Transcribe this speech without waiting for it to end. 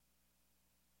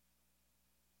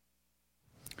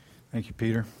Thank you,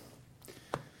 Peter.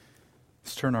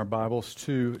 Let's turn our Bibles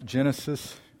to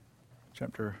Genesis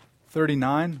chapter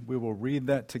 39. We will read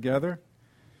that together,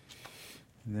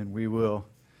 and then we will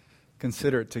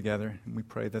consider it together. And we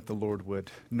pray that the Lord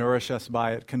would nourish us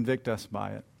by it, convict us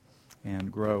by it,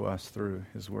 and grow us through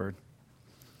His Word.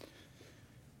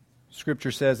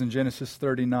 Scripture says in Genesis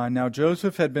 39, "Now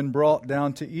Joseph had been brought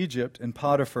down to Egypt, and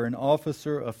Potiphar, an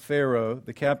officer of Pharaoh,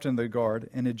 the captain of the guard,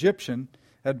 an Egyptian,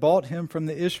 had bought him from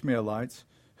the Ishmaelites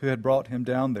who had brought him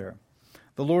down there.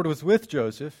 The Lord was with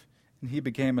Joseph, and he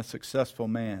became a successful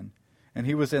man, and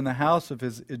he was in the house of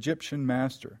his Egyptian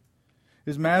master.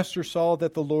 His master saw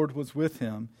that the Lord was with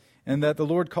him, and that the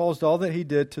Lord caused all that he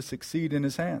did to succeed in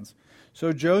his hands.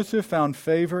 So Joseph found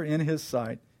favor in his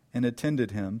sight and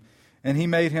attended him, and he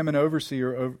made him an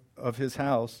overseer of his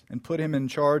house and put him in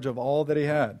charge of all that he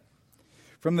had.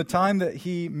 From the time that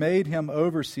he made him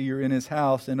overseer in his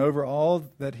house and over all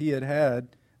that he had,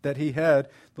 the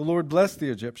Lord blessed the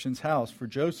Egyptian's house for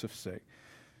Joseph's sake.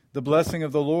 The blessing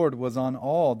of the Lord was on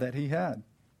all that he had,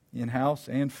 in house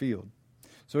and field.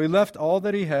 So he left all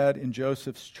that he had in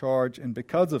Joseph's charge, and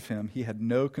because of him he had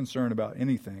no concern about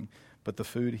anything but the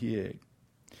food he ate.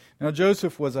 Now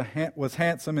Joseph was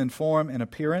handsome in form and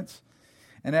appearance,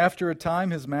 and after a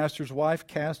time his master's wife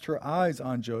cast her eyes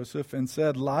on Joseph and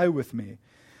said, 'Lie with me.'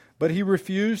 But he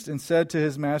refused and said to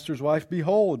his master's wife,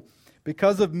 'Behold,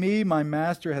 because of me my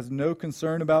master has no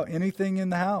concern about anything in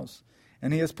the house,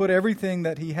 and he has put everything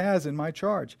that he has in my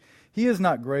charge. He is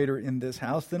not greater in this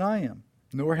house than I am,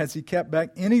 nor has he kept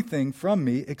back anything from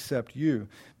me except you,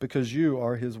 because you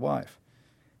are his wife.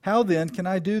 How then can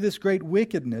I do this great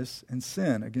wickedness and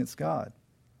sin against God?'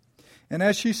 And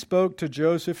as she spoke to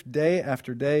Joseph day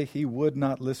after day, he would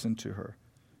not listen to her,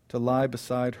 to lie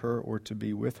beside her or to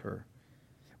be with her.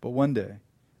 But one day,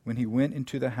 when he went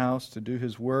into the house to do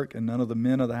his work, and none of the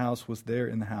men of the house was there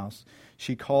in the house,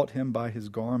 she caught him by his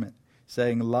garment,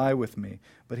 saying, 'Lie with me.'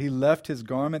 But he left his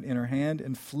garment in her hand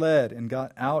and fled and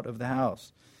got out of the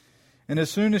house. And as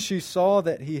soon as she saw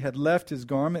that he had left his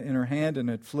garment in her hand and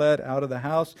had fled out of the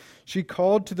house, she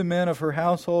called to the men of her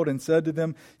household and said to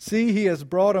them, 'See, he has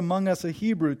brought among us a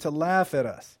Hebrew to laugh at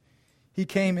us. He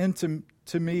came into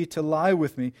me to lie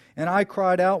with me, and I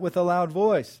cried out with a loud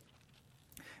voice.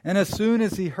 And as soon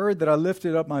as he heard that I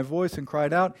lifted up my voice and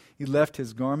cried out, he left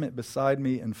his garment beside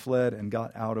me and fled and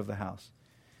got out of the house.'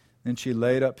 Then she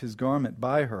laid up his garment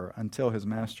by her until his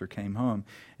master came home.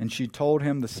 And she told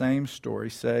him the same story,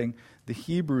 saying, 'The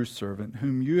Hebrew servant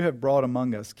whom you have brought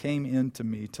among us came in to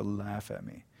me to laugh at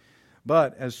me.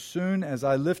 But as soon as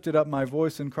I lifted up my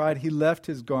voice and cried, he left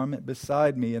his garment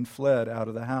beside me and fled out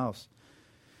of the house.'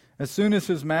 As soon as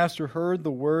his master heard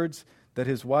the words that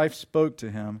his wife spoke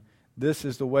to him, 'This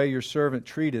is the way your servant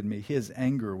treated me,' his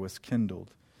anger was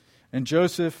kindled. And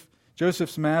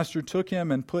Joseph's master took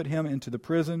him and put him into the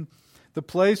prison, the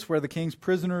place where the king's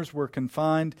prisoners were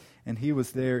confined, and he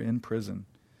was there in prison.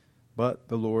 But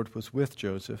the Lord was with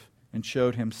Joseph and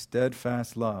showed him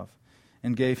steadfast love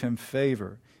and gave him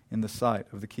favor in the sight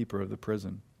of the keeper of the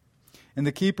prison. And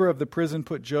the keeper of the prison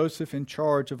put Joseph in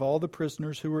charge of all the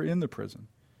prisoners who were in the prison.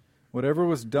 Whatever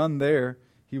was done there,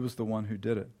 he was the one who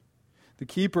did it. The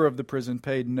keeper of the prison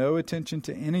paid no attention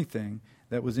to anything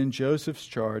that was in Joseph's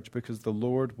charge because the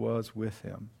Lord was with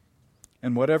him.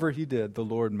 And whatever he did, the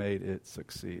Lord made it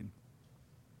succeed."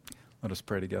 Let us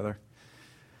pray together.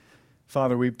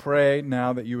 Father, we pray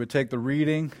now that you would take the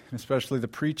reading, especially the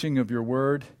preaching of your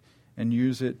word, and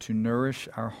use it to nourish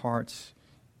our hearts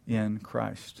in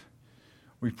Christ.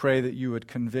 We pray that you would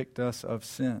convict us of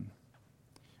sin.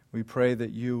 We pray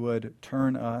that you would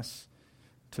turn us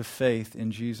to faith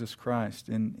in Jesus Christ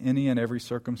in any and every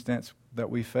circumstance that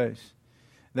we face.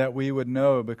 That we would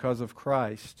know because of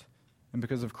Christ, and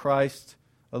because of Christ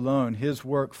alone, his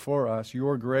work for us,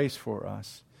 your grace for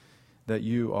us, that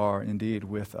you are indeed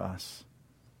with us.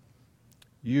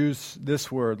 Use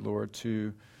this word, Lord,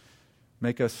 to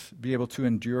make us be able to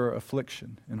endure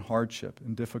affliction and hardship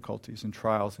and difficulties and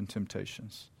trials and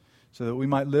temptations, so that we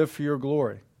might live for your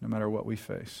glory no matter what we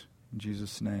face. In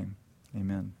Jesus' name,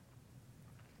 amen.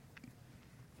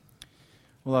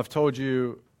 Well, I've told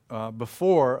you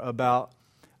before about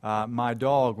my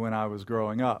dog when I was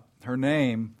growing up. Her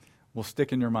name will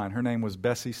stick in your mind. Her name was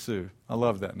Bessie Sue. I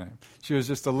love that name. She was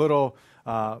just a little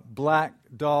black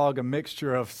dog, a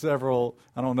mixture of several,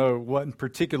 I don't know what in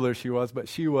particular she was, but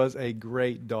she was a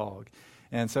great dog.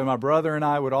 And so my brother and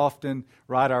I would often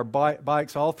ride our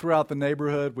bikes all throughout the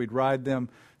neighborhood. We'd ride them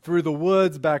through the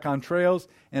woods, back on trails,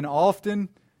 and often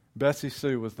Bessie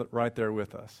Sue was right there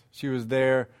with us. She was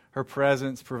there. Her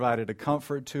presence provided a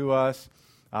comfort to us.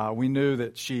 We knew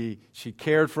that she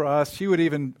cared for us. She would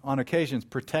even, on occasions,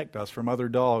 protect us from other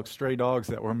dogs, stray dogs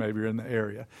that were maybe in the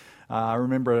area. I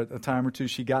remember a time or two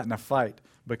she got in a fight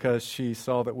because she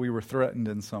saw that we were threatened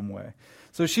in some way.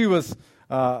 So she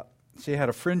had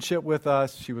a friendship with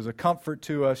us. She was a comfort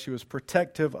to us. She was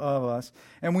protective of us.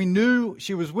 And we knew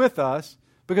she was with us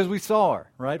because we saw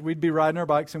her, right? We'd be riding our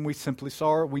bikes and we simply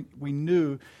saw her. We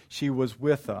knew she was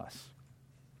with us.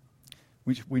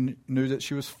 We knew that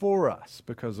she was for us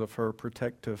because of her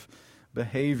protective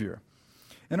behavior.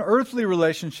 And earthly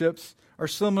relationships are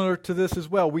similar to this as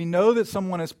well. We know that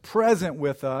someone is present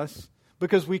with us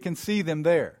because we can see them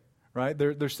there, right?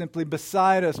 They're simply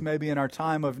beside us maybe in our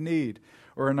time of need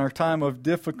or in our time of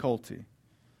difficulty.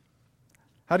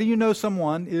 How do you know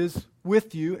someone is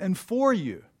with you and for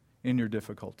you in your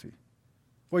difficulty?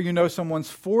 Well, you know someone's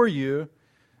for you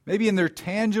maybe in their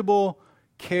tangible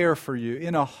care for you,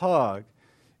 in a hug,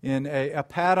 in a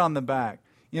pat on the back,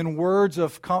 in words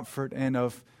of comfort and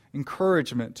of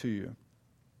encouragement to you.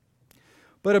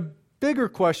 But a bigger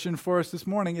question for us this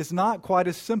morning is not quite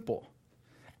as simple.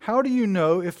 How do you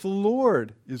know if the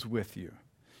Lord is with you?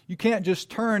 You can't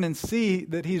just turn and see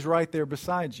that He's right there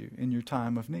beside you in your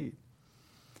time of need.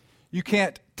 You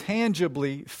can't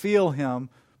tangibly feel Him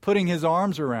putting His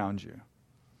arms around you.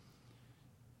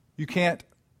 You can't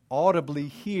audibly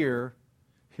hear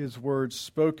His words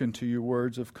spoken to you,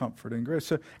 words of comfort and grace.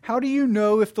 So how do you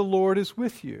know if the Lord is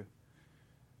with you,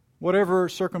 whatever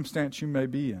circumstance you may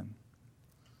be in?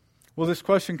 Well, this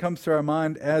question comes to our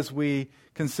mind as we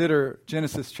consider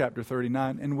Genesis chapter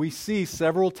 39, and we see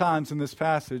several times in this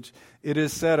passage it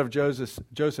is said of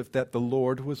Joseph that the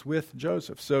Lord was with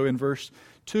Joseph. So in verse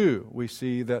 2, we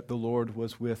see that the Lord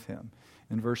was with him.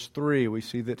 In verse 3, we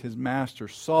see that his master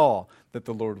saw that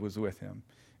the Lord was with him.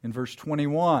 In verse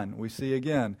 21, we see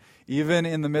again, even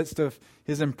in the midst of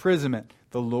his imprisonment,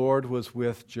 the Lord was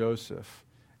with Joseph.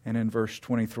 And in verse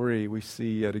 23, we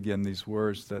see yet again these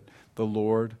words that the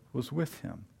Lord was with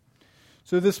him.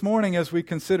 So this morning, as we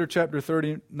consider chapter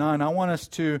 39, I want us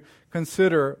to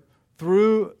consider,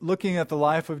 through looking at the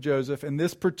life of Joseph, in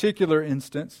this particular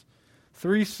instance,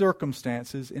 3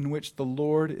 circumstances in which the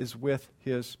Lord is with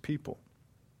His people.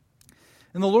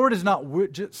 And the Lord is not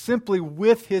simply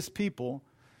with His people.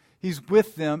 He's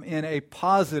with them in a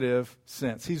positive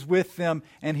sense. He's with them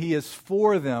and He is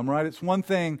for them, right? It's one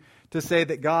thing to say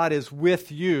that God is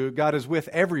with you. God is with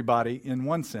everybody in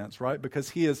one sense, right? Because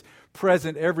He is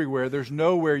present everywhere. There's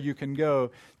nowhere you can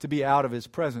go to be out of His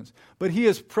presence. But He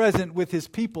is present with His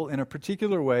people in a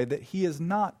particular way that He is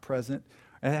not present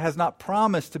and has not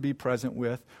promised to be present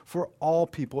with for all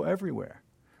people everywhere,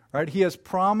 right? He has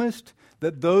promised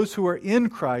that those who are in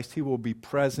Christ, He will be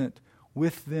present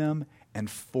with them and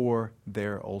for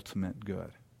their ultimate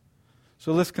good.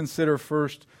 So let's consider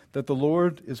first that the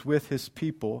Lord is with His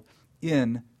people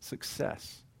in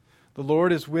success. The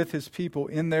Lord is with His people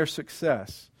in their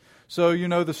success. So you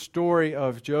know the story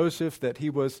of Joseph, that he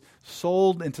was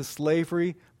sold into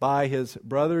slavery by his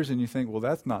brothers, and you think, well,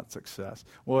 that's not success.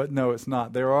 Well, no, it's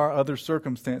not. There are other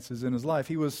circumstances in his life.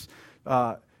 He was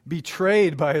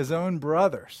betrayed by his own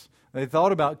brothers. They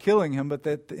thought about killing him, but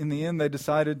that in the end they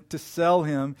decided to sell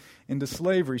him into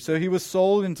slavery. So he was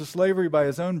sold into slavery by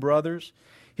his own brothers.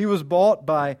 He was bought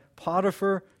by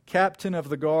Potiphar, captain of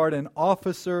the guard, and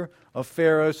officer of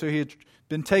Pharaoh. So he had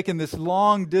been taken this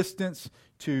long distance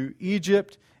to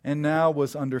Egypt and now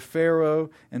was under Pharaoh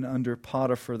and under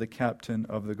Potiphar, the captain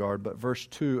of the guard. But verse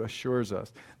 2 assures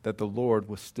us that the Lord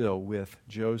was still with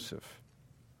Joseph.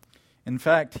 In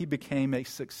fact, he became a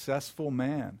successful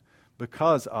man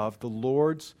because of the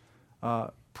Lord's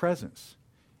presence.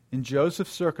 In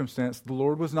Joseph's circumstance, the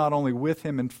Lord was not only with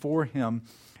him and for him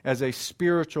as a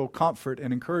spiritual comfort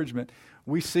and encouragement.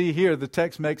 We see here, the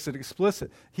text makes it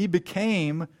explicit. He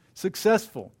became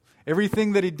successful.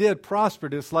 Everything that he did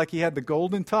prospered. It's like he had the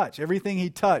golden touch. Everything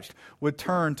he touched would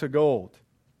turn to gold.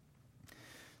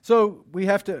 So we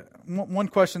have to, one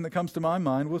question that comes to my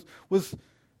mind was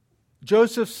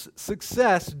Joseph's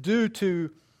success due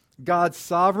to God's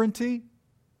sovereignty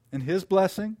and His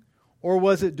blessing, or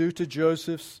was it due to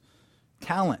Joseph's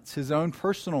talents, his own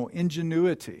personal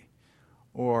ingenuity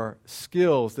or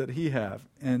skills that he had?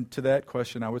 And to that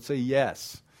question, I would say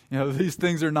yes. You know, these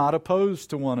things are not opposed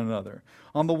to one another.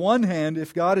 On the one hand,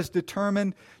 if God is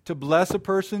determined to bless a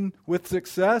person with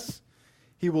success,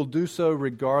 He will do so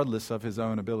regardless of his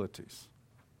own abilities.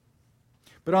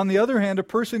 But on the other hand, a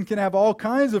person can have all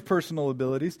kinds of personal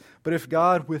abilities, but if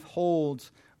God withholds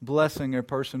blessing a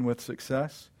person with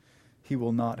success, he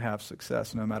will not have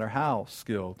success, no matter how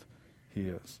skilled he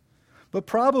is. But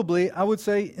probably, I would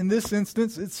say, in this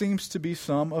instance, it seems to be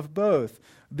some of both.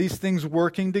 these things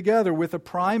working together with a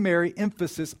primary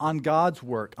emphasis on God's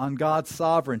work, on God's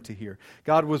sovereignty here.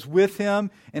 God was with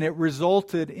him, and it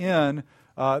resulted in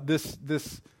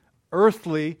this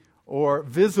earthly or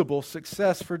visible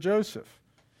success for Joseph.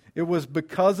 It was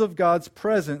because of God's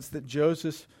presence that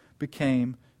Joseph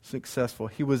became successful.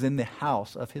 He was in the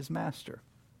house of his master.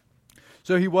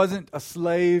 So he wasn't a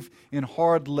slave in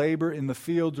hard labor in the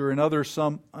fields or in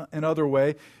other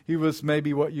way. He was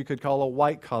maybe what you could call a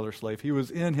white-collar slave. He was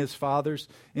in his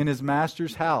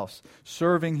master's house,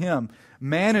 serving him,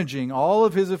 managing all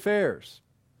of his affairs.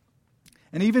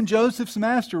 And even Joseph's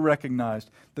master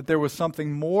recognized that there was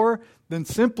something more than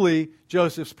simply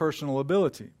Joseph's personal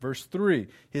ability. Verse 3,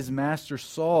 his master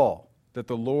saw that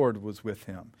the Lord was with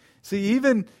him. See,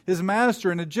 even his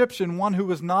master, an Egyptian, one who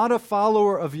was not a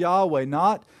follower of Yahweh,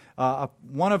 not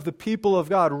one of the people of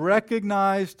God,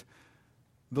 recognized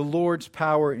the Lord's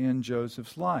power in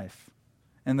Joseph's life,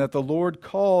 and that the Lord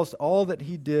caused all that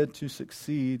he did to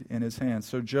succeed in his hands.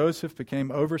 So Joseph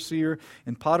became overseer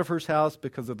in Potiphar's house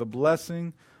because of the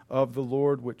blessing of the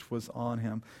Lord which was on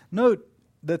him. Note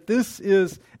that this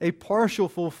is a partial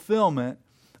fulfillment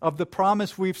of the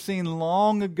promise we've seen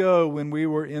long ago when we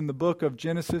were in the book of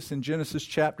Genesis, in Genesis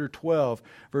chapter 12,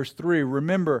 verse 3.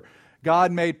 Remember,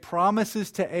 God made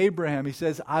promises to Abraham. He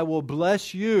says, I will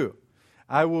bless you.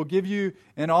 I will give you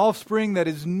an offspring that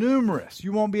is numerous.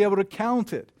 You won't be able to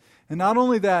count it. And not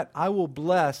only that, I will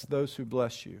bless those who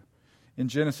bless you. In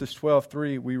Genesis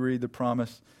 12:3, we read the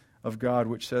promise of God,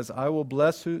 which says, I will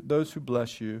bless those who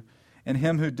bless you, and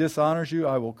him who dishonors you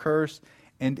I will curse,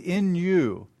 and in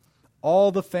you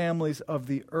all the families of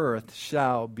the earth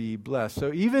shall be blessed.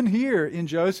 So even here in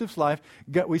Joseph's life,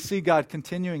 we see God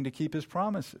continuing to keep his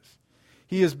promises.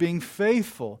 He is being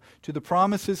faithful to the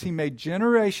promises he made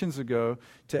generations ago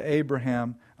to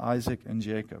Abraham, Isaac, and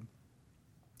Jacob.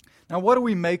 Now, what do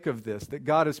we make of this? That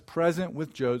God is present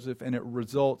with Joseph and it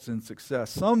results in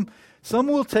success. Some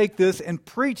will take this and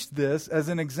preach this as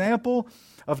an example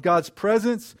of God's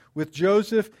presence with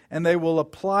Joseph, and they will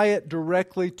apply it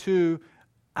directly to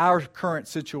our current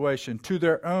situation, to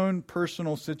their own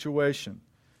personal situation.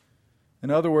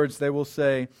 In other words, they will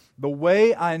say, the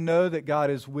way I know that God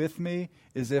is with me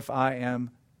is if I am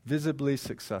visibly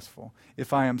successful.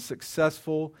 If I am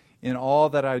successful in all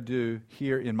that I do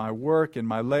here in my work, in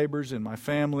my labors, in my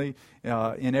family,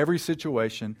 in every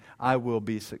situation, I will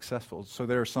be successful. So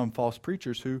there are some false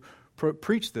preachers who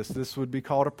preach this. This would be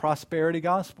called a prosperity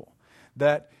gospel.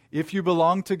 That if you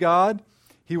belong to God,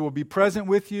 he will be present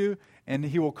with you, and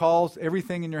he will cause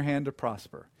everything in your hand to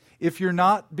prosper. If you're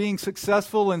not being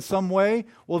successful in some way,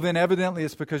 well then evidently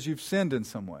it's because you've sinned in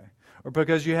some way, or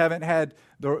because you haven't had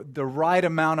the right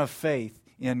amount of faith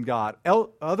in God.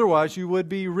 Otherwise you would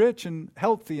be rich and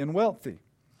healthy and wealthy.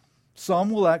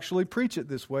 Some will actually preach it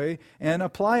this way and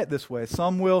apply it this way.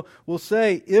 Some will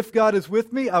say, if God is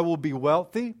with me, I will be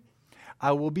wealthy,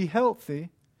 I will be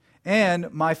healthy,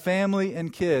 and my family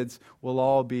and kids will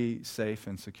all be safe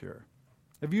and secure.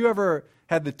 Have you ever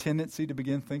had the tendency to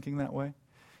begin thinking that way?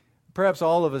 Perhaps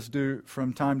all of us do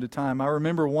from time to time. I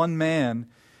remember one man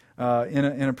in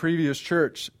a previous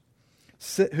church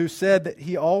who said that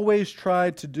he always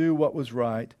tried to do what was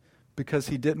right because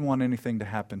he didn't want anything to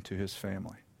happen to his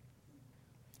family.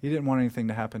 He didn't want anything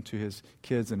to happen to his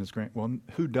kids and his well,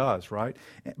 who does, right?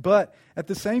 But at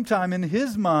the same time, in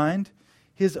his mind,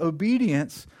 his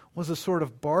obedience was a sort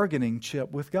of bargaining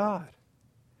chip with God.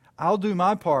 I'll do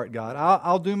my part, God.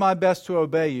 I'll do my best to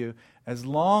obey you as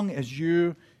long as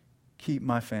you keep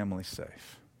my family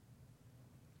safe.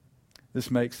 This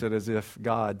makes it as if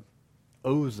God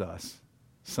owes us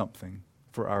something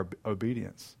for our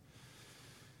obedience.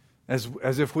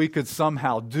 As if we could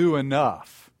somehow do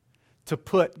enough to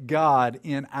put God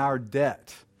in our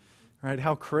debt. Right?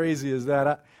 How crazy is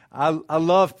that? I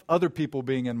love other people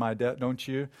being in my debt, don't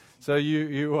you? So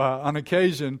you on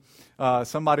occasion,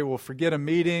 somebody will forget a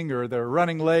meeting or they're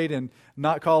running late and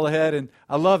not call ahead. And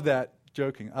I love that,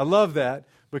 joking. I love that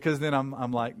because then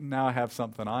I'm like, now I have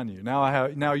something on you.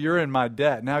 Now you're in my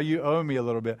debt. Now you owe me a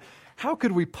little bit. How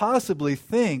could we possibly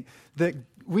think that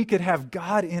we could have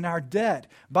God in our debt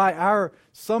by our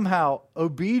somehow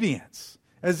obedience?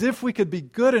 As if we could be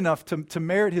good enough to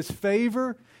merit His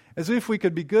favor, as if we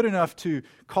could be good enough to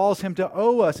cause Him to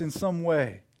owe us in some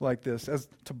way like this, as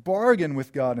to bargain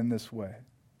with God in this way.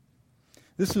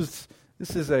 This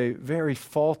is a very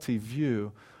faulty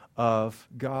view of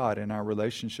God and our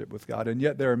relationship with God, and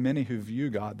yet there are many who view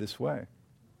God this way.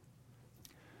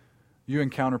 You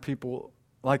encounter people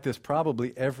like this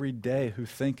probably every day who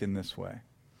think in this way.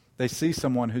 They see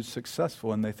someone who's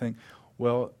successful and they think,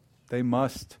 well, they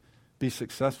must be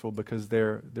successful because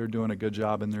they're doing a good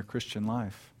job in their Christian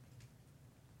life.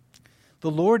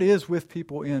 The Lord is with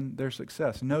people in their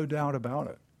success, no doubt about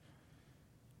it.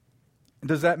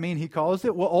 Does that mean He caused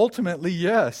it? Well, ultimately,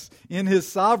 yes. In His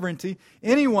sovereignty,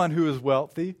 anyone who is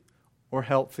wealthy or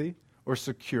healthy or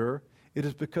secure, it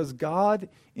is because God,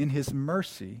 in His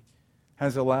mercy,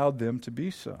 has allowed them to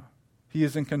be so. He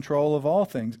is in control of all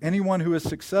things. Anyone who is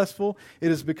successful,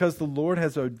 it is because the Lord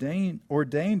has ordained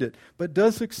it. But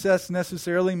does success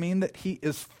necessarily mean that He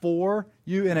is for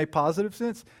you in a positive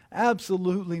sense?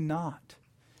 Absolutely not.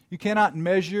 You cannot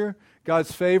measure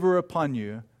God's favor upon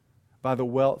you by the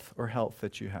wealth or health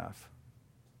that you have.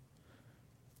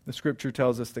 The Scripture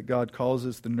tells us that God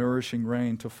causes the nourishing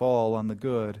rain to fall on the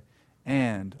good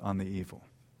and on the evil.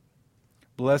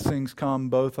 Blessings come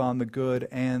both on the good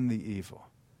and the evil.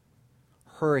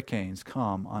 Hurricanes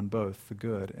come on both the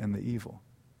good and the evil.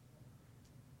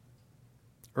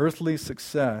 Earthly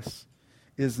success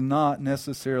is not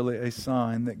necessarily a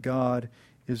sign that God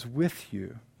is with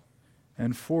you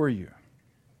and for you.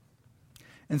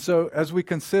 And so, as we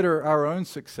consider our own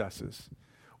successes,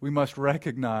 we must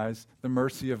recognize the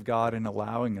mercy of God in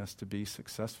allowing us to be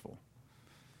successful,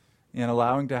 in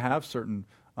allowing to have certain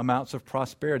amounts of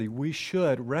prosperity. We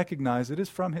should recognize it is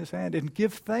from His hand and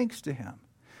give thanks to Him.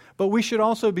 But we should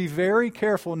also be very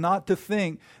careful not to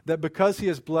think that because He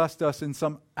has blessed us in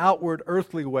some outward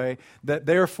earthly way, that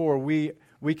therefore we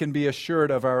can be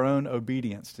assured of our own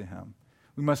obedience to Him.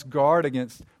 We must guard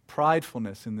against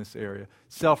pridefulness in this area,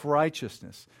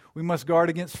 self-righteousness. We must guard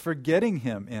against forgetting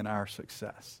Him in our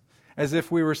success, as if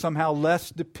we were somehow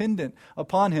less dependent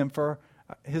upon Him for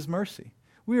His mercy.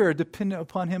 We are dependent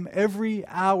upon Him every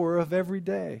hour of every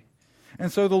day.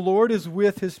 And so the Lord is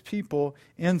with His people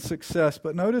in success.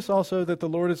 But notice also that the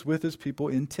Lord is with His people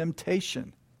in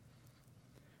temptation.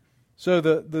 So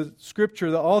the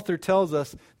Scripture, the author tells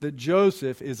us that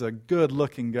Joseph is a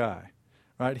good-looking guy.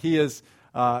 Right? He is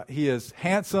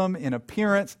handsome in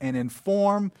appearance and in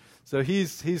form. So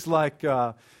he's like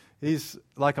a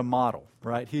model.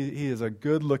 Right? He is a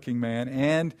good-looking man.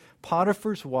 And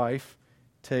Potiphar's wife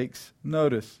takes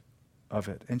notice of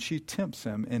it, and she tempts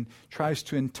him and tries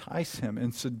to entice him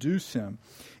and seduce him.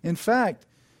 In fact,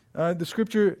 the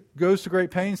Scripture goes to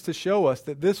great pains to show us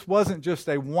that this wasn't just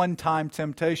a one-time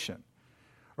temptation,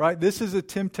 right? This is a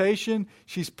temptation.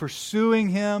 She's pursuing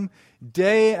him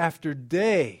day after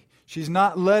day. She's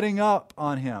not letting up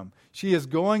on him. She is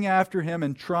going after him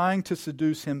and trying to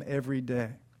seduce him every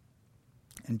day.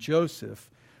 And Joseph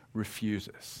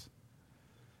refuses.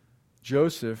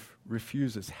 Joseph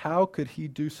refuses. How could he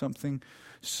do something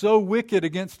so wicked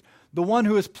against the one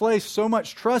who has placed so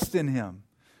much trust in him,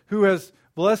 who has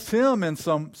blessed him in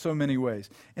so many ways?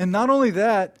 And not only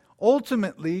that,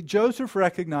 ultimately, Joseph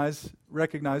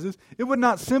recognizes it would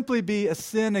not simply be a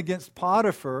sin against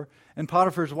Potiphar and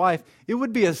Potiphar's wife. It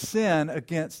would be a sin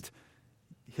against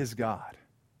his God.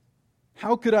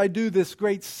 How could I do this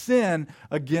great sin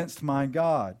against my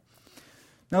God?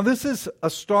 Now, this is a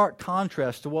stark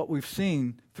contrast to what we've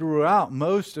seen throughout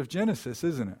most of Genesis,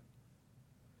 isn't it?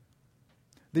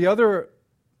 The other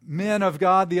men of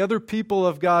God, the other people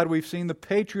of God we've seen, the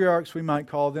patriarchs we might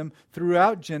call them,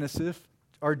 throughout Genesis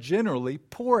are generally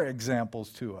poor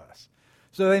examples to us.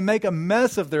 So they make a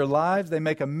mess of their lives, they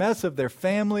make a mess of their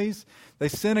families, they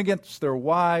sin against their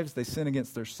wives, they sin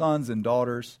against their sons and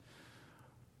daughters.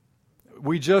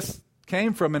 We just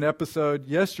came from an episode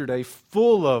yesterday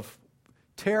full of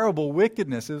terrible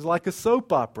wickedness. It was like a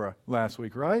soap opera last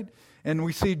week, right? And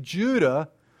we see Judah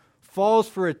falls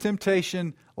for a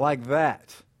temptation like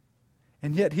that.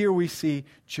 And yet here we see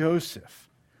Joseph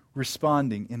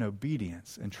responding in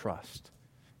obedience and trust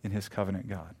in his covenant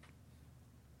God.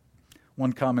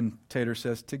 One commentator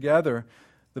says, together,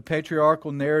 the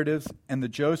patriarchal narratives and the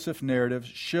Joseph narratives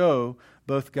show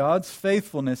both God's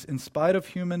faithfulness in spite of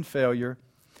human failure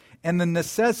and the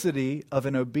necessity of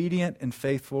an obedient and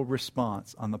faithful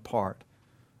response on the part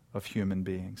of human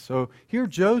beings. So here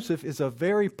Joseph is a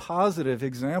very positive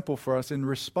example for us in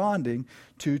responding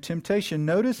to temptation.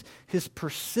 Notice his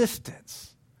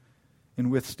persistence in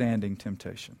withstanding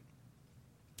temptation.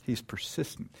 He's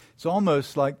persistent. It's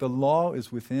almost like the law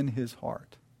is within his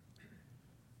heart.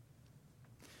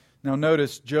 Now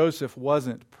notice Joseph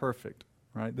wasn't perfect,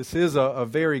 right? This is a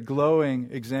very glowing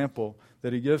example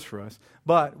that he gives for us.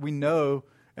 But we know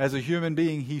as a human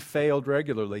being he failed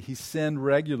regularly. He sinned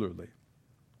regularly.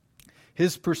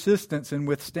 His persistence in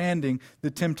withstanding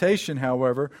the temptation,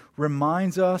 however,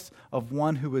 reminds us of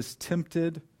one who was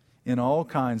tempted in all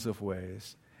kinds of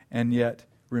ways and yet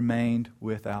remained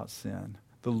without sin.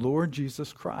 the Lord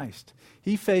Jesus Christ.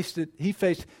 He faced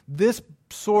this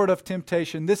sort of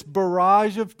temptation, this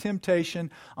barrage of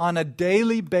temptation on a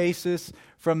daily basis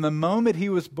from the moment he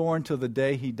was born till the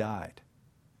day he died.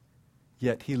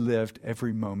 Yet he lived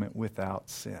every moment without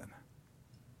sin.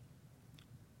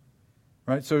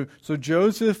 Right? So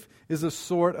Joseph is a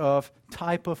sort of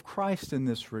type of Christ in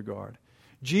this regard.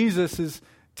 Jesus is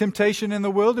temptation in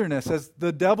the wilderness as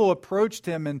the devil approached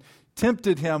him and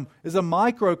tempted him is a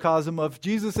microcosm of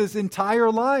Jesus' entire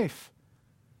life,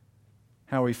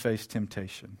 how he faced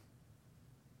temptation.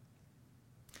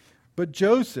 But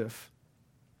Joseph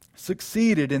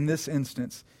succeeded in this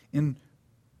instance in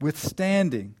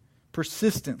withstanding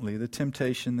persistently the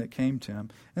temptation that came to him.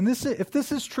 And if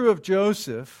this is true of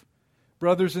Joseph,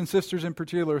 brothers and sisters in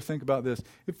particular, think about this.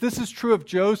 If this is true of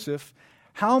Joseph,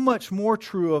 how much more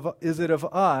true is it of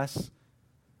us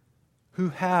who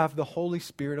have the Holy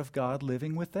Spirit of God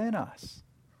living within us?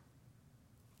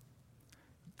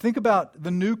 Think about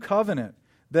the new covenant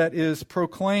that is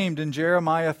proclaimed in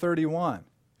Jeremiah 31,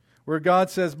 where God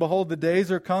says, "Behold, the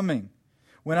days are coming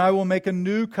when I will make a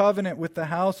new covenant with the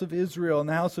house of Israel and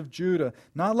the house of Judah,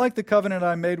 not like the covenant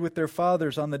I made with their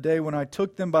fathers on the day when I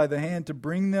took them by the hand to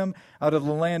bring them out of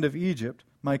the land of Egypt,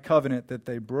 my covenant that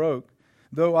they broke,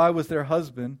 though I was their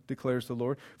husband, declares the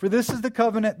Lord. For this is the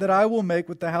covenant that I will make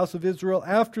with the house of Israel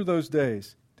after those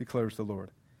days, declares the Lord.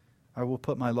 I will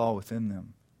put my law within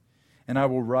them, and I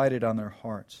will write it on their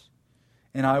hearts.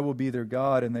 And I will be their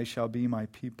God, and they shall be my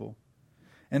people.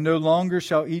 And no longer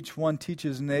shall each one teach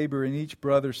his neighbor and each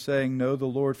brother, saying, Know the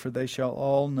Lord, for they shall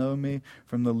all know me,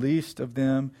 from the least of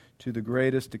them to the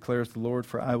greatest, declares the Lord.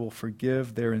 For I will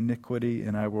forgive their iniquity,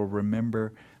 and I will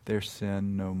remember their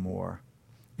sin no more."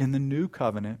 In the new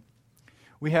covenant,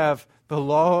 we have the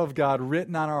law of God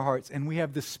written on our hearts, and we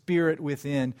have the Spirit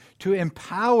within to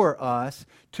empower us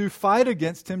to fight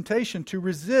against temptation, to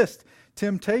resist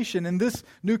temptation. And this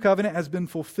new covenant has been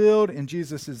fulfilled in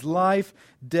Jesus' life,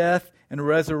 death, and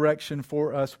resurrection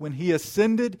for us. When He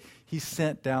ascended, He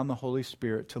sent down the Holy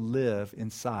Spirit to live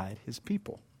inside His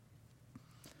people.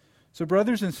 So,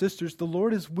 brothers and sisters, the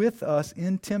Lord is with us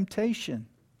in temptation.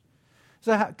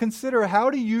 So consider,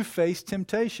 how do you face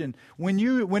temptation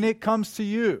when it comes to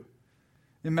you?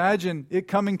 Imagine it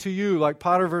coming to you like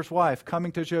Potiphar's wife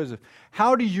coming to Joseph.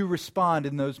 How do you respond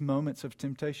in those moments of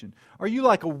temptation? Are you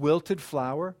like a wilted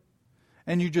flower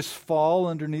and you just fall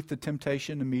underneath the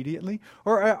temptation immediately?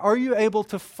 Or are you able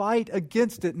to fight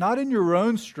against it, not in your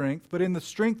own strength, but in the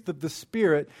strength of the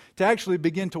Spirit, to actually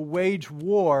begin to wage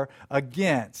war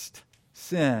against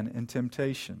sin and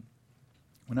temptation?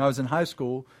 When I was in high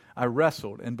school, I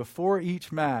wrestled, and before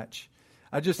each match,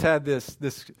 I just had this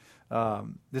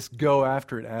go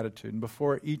after it attitude. And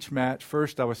before each match,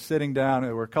 first I was sitting down.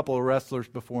 There were a couple of wrestlers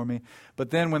before me, but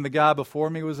then when the guy before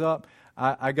me was up,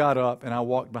 I got up and I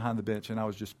walked behind the bench, and I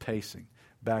was just pacing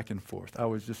back and forth. I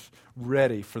was just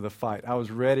ready for the fight. I was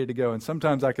ready to go. And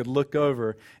sometimes I could look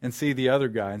over and see the other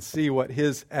guy and see what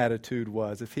his attitude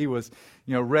was. If he was,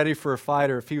 ready for a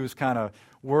fight, or if he was kind of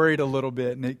worried a little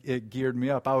bit, and it geared me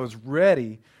up. I was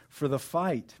ready for the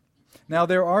fight. Now,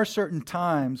 there are certain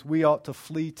times we ought to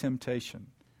flee temptation,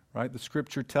 right? The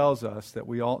Scripture tells us that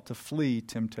we ought to flee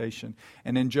temptation.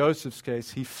 And in Joseph's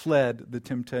case, he fled the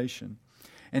temptation.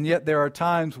 And yet there are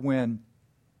times when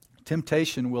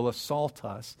temptation will assault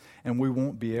us and we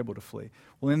won't be able to flee.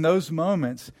 Well, in those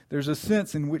moments, there's a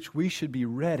sense in which we should be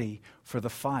ready for the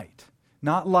fight.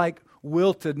 Not like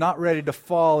wilted, not ready to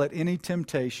fall at any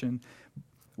temptation.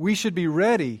 We should be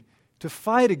ready to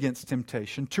fight against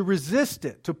temptation, to resist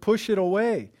it, to push it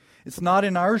away. It's not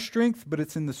in our strength, but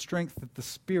it's in the strength that the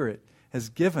Spirit has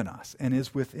given us and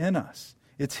is within us.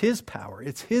 It's His power.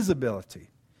 It's His ability.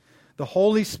 The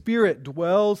Holy Spirit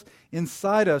dwells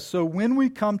inside us. So when we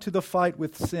come to the fight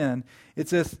with sin,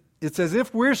 it's as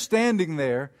if we're standing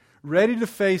there ready to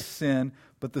face sin,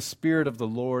 but the Spirit of the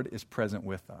Lord is present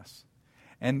with us.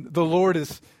 And the Lord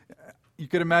is, you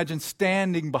could imagine,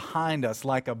 standing behind us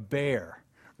like a bear,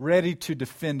 ready to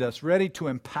defend us, ready to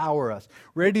empower us,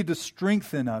 ready to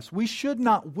strengthen us. We should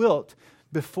not wilt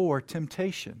before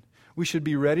temptation. We should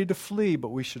be ready to flee, but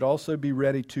we should also be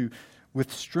ready to,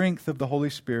 with strength of the Holy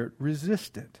Spirit,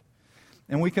 resist it.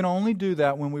 And we can only do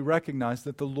that when we recognize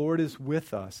that the Lord is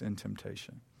with us in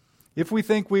temptation. If we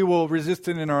think we will resist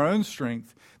it in our own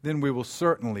strength, then we will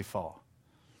certainly fall.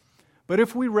 But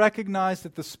if we recognize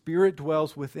that the Spirit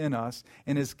dwells within us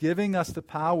and is giving us the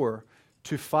power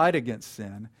to fight against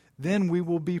sin, then we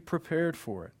will be prepared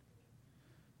for it.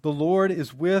 The Lord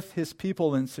is with His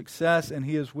people in success, and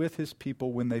He is with His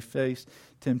people when they face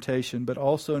temptation. But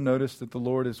also notice that the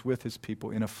Lord is with His people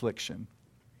in affliction.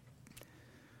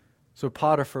 So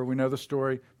Potiphar, we know the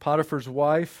story. Potiphar's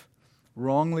wife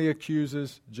wrongly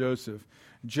accuses Joseph.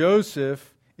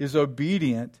 Joseph is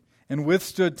obedient and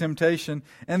withstood temptation.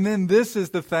 And then this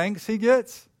is the thanks he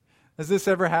gets. Has this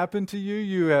ever happened to you?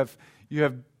 You have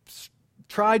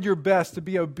tried your best to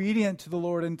be obedient to the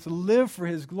Lord and to live for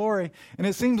His glory, and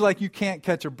it seems like you can't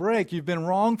catch a break. You've been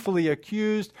wrongfully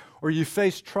accused, or you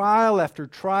face trial after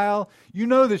trial. You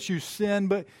know that you sin,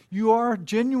 but you are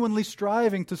genuinely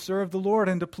striving to serve the Lord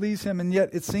and to please Him, and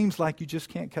yet it seems like you just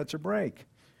can't catch a break.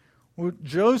 Well,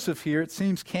 Joseph here, it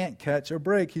seems, can't catch a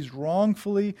break. He's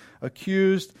wrongfully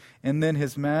accused, and then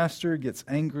his master gets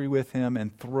angry with him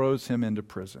and throws him into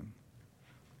prison.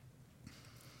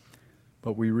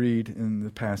 But we read in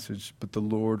the passage, but the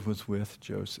Lord was with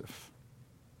Joseph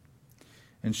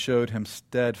and showed him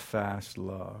steadfast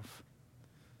love.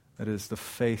 That is the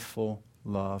faithful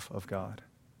love of God.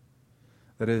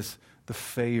 That is the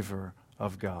favor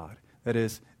of God. That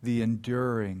is the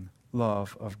enduring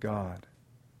love of God.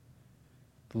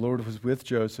 The Lord was with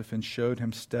Joseph and showed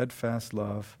him steadfast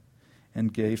love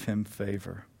and gave him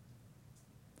favor.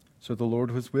 So the Lord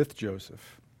was with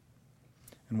Joseph.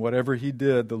 And whatever he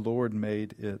did, the Lord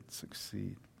made it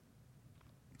succeed.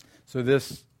 So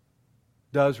this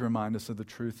does remind us of the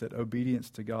truth that obedience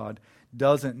to God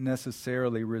doesn't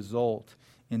necessarily result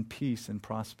in peace and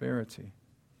prosperity.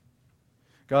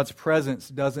 God's presence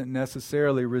doesn't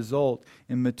necessarily result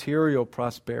in material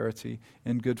prosperity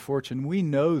and good fortune. We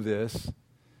know this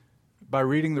by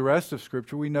reading the rest of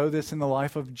Scripture. We know this in the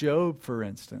life of Job, for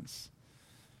instance.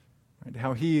 Right?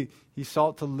 How he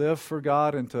sought to live for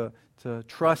God and to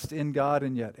trust in God,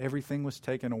 and yet everything was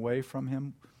taken away from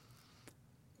him.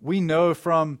 We know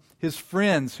from his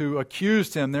friends who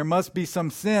accused him, there must be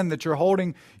some sin that you're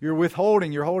holding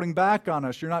back on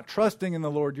us. You're not trusting in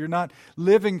the Lord. You're not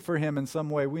living for Him in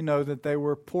some way. We know that they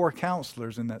were poor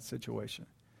counselors in that situation.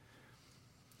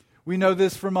 We know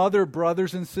this from other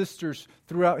brothers and sisters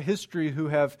throughout history who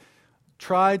have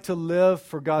tried to live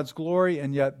for God's glory,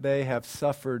 and yet they have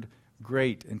suffered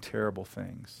great and terrible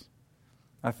things.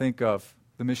 I think of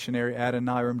the missionary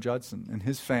Adoniram Judson and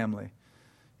his family.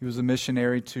 He was a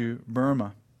missionary to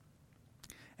Burma.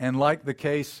 And like the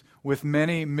case with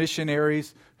many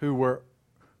missionaries who were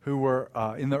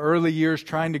in the early years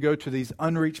trying to go to these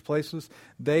unreached places,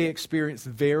 they experienced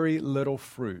very little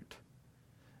fruit.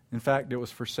 In fact, it was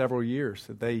for several years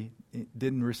that they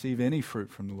didn't receive any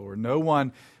fruit from the Lord. No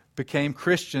one became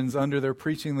Christians under their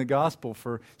preaching the gospel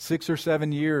for 6 or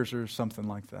 7 years or something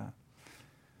like that.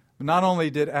 But not only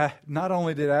did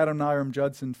Adoniram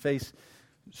Judson face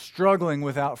struggling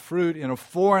without fruit in a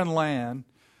foreign land,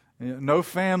 no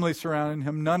family surrounding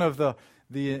him, none of the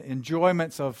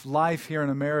enjoyments of life here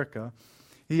in America,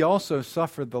 he also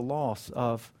suffered the loss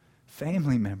of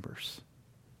family members,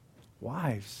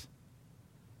 wives,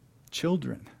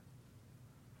 children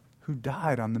who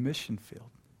died on the mission field.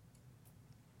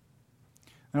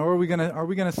 Now, are we going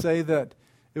to say that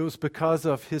it was because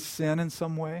of his sin in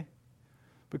some way?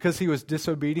 Because he was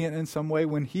disobedient in some way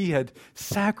when he had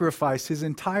sacrificed his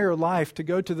entire life to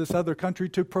go to this other country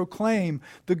to proclaim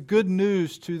the good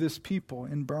news to this people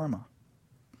in Burma?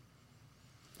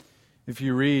 If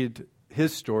you read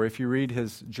his story, if you read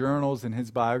his journals and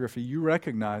his biography,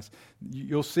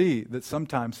 you'll see that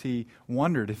sometimes he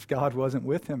wondered if God wasn't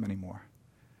with him anymore.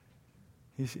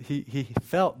 He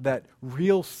felt that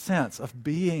real sense of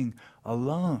being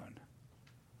alone.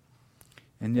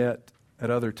 And yet,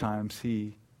 at other times,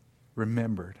 he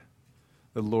remembered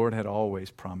the Lord had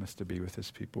always promised to be with His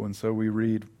people. And so we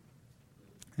read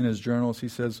in his journals, he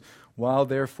says, "While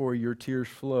therefore your tears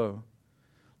flow,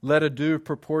 let a due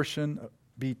proportion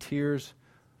be tears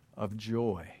of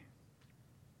joy.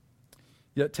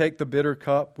 Yet take the bitter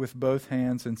cup with both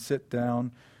hands and sit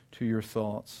down to your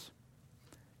thoughts.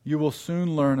 You will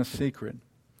soon learn a secret,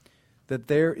 that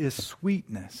there is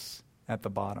sweetness at the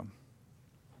bottom."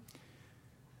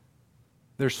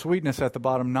 There's sweetness at the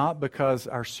bottom not because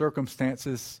our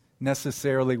circumstances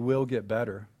necessarily will get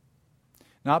better,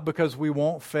 not because we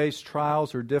won't face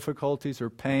trials or difficulties or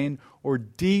pain or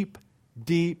deep,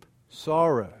 deep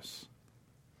sorrows.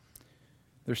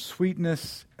 There's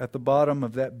sweetness at the bottom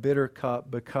of that bitter cup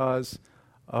because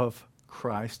of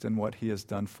Christ and what He has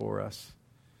done for us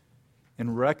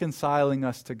in reconciling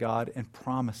us to God and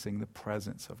promising the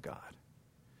presence of God.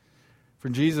 For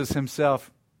Jesus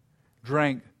Himself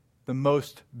drank the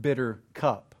most bitter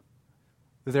cup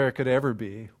that there could ever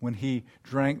be when He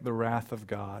drank the wrath of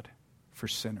God for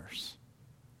sinners,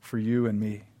 for you and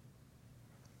me.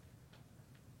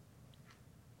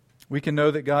 We can know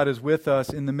that God is with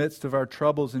us in the midst of our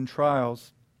troubles and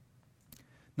trials,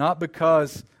 not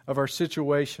because of our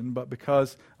situation, but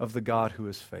because of the God who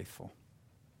is faithful.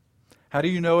 How do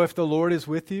you know if the Lord is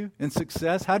with you in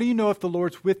success? How do you know if the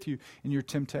Lord's with you in your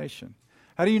temptation?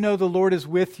 How do you know the Lord is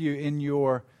with you in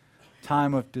your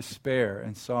time of despair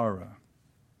and sorrow?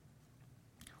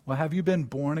 Well, have you been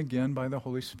born again by the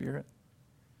Holy Spirit?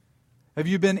 Have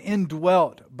you been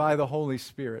indwelt by the Holy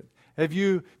Spirit? Have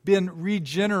you been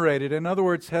regenerated? In other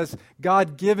words, has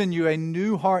God given you a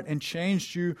new heart and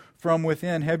changed you from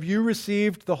within? Have you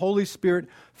received the Holy Spirit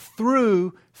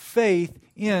through faith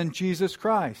in Jesus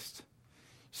Christ?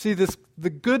 See, the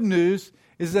good news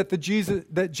is that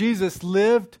Jesus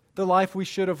lived the life we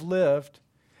should have lived,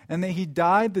 and that He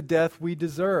died the death we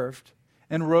deserved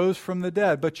and rose from the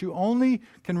dead. But you only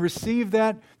can receive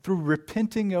that through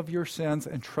repenting of your sins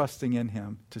and trusting in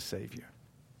Him to save you.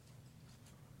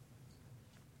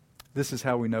 This is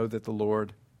how we know that the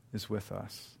Lord is with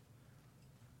us.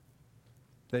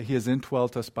 That He has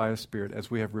indwelt us by His Spirit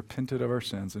as we have repented of our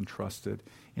sins and trusted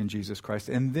in Jesus Christ.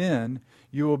 And then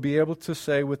you will be able to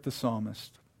say with the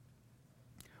psalmist,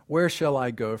 "Where shall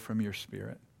I go from your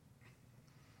Spirit?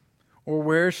 Or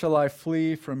where shall I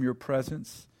flee from your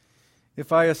presence?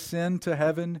 If I ascend to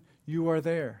heaven, you are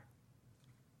there.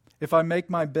 If I make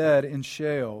my bed in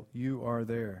Sheol, you are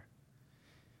there.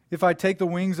 If I take the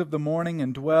wings of the morning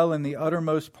and dwell in the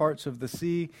uttermost parts of the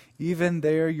sea, even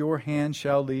there your hand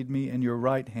shall lead me, and your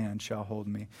right hand shall hold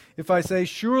me. If I say,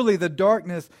 surely the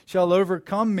darkness shall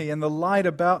overcome me, and the light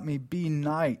about me be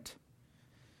night.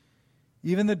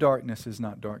 Even the darkness is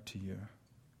not dark to you.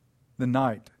 The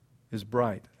night is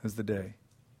bright as the day,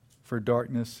 for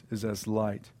darkness is as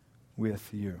light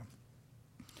with you."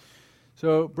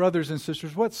 So, brothers and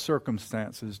sisters, what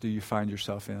circumstances do you find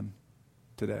yourself in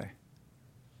today?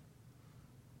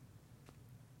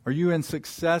 Are you in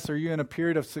success? Are you in a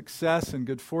period of success and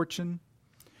good fortune?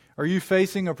 Are you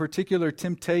facing a particular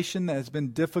temptation that has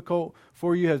been difficult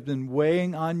for you, has been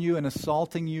weighing on you and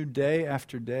assaulting you day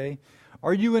after day?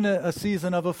 Are you in a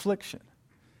season of affliction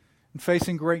and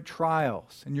facing great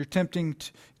trials, and you're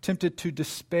tempted to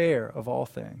despair of all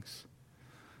things?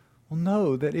 Well,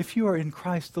 know that if you are in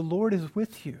Christ, the Lord is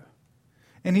with you.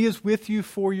 And He is with you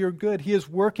for your good. He is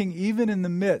working even in the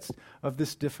midst of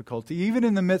this difficulty, even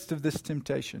in the midst of this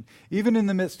temptation, even in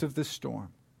the midst of this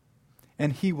storm.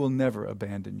 And He will never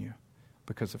abandon you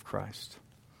because of Christ.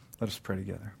 Let us pray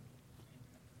together.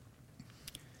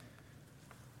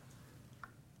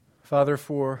 Father,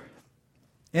 for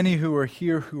any who are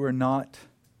here who are not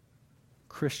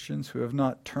Christians, who have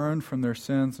not turned from their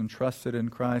sins and trusted in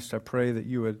Christ, I pray that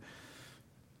you would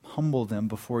humble them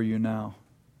before you now.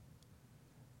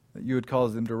 That you would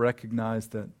cause them to recognize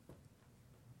that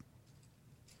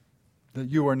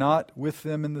you are not with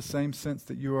them in the same sense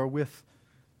that you are with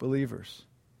believers.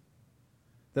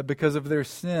 That because of their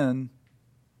sin,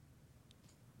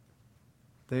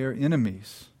 they are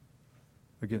enemies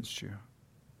against you.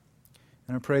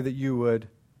 And I pray that you would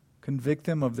convict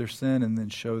them of their sin and then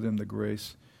show them the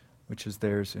grace which is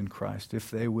theirs in Christ,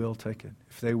 if they will take it,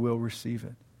 if they will receive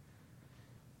it.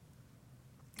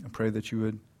 I pray that you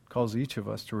would cause each of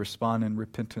us to respond in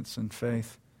repentance and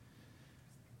faith.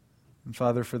 And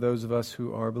Father, for those of us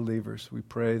who are believers, we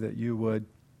pray that you would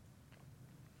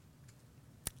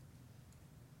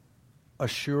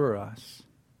assure us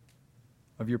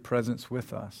of your presence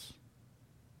with us,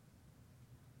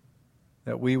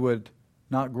 that we would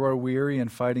not grow weary in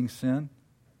fighting sin,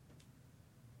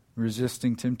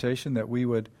 resisting temptation, that we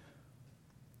would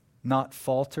not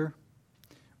falter.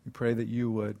 We pray that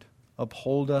you would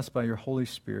uphold us by your Holy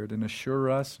Spirit and assure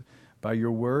us by your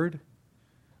word,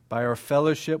 by our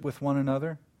fellowship with one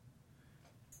another,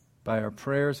 by our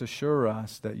prayers, assure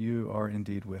us that you are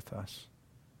indeed with us.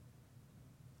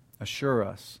 Assure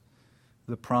us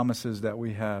the promises that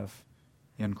we have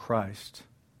in Christ.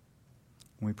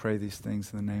 We pray these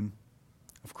things in the name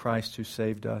of Christ who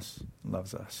saved us and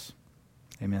loves us.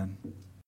 Amen.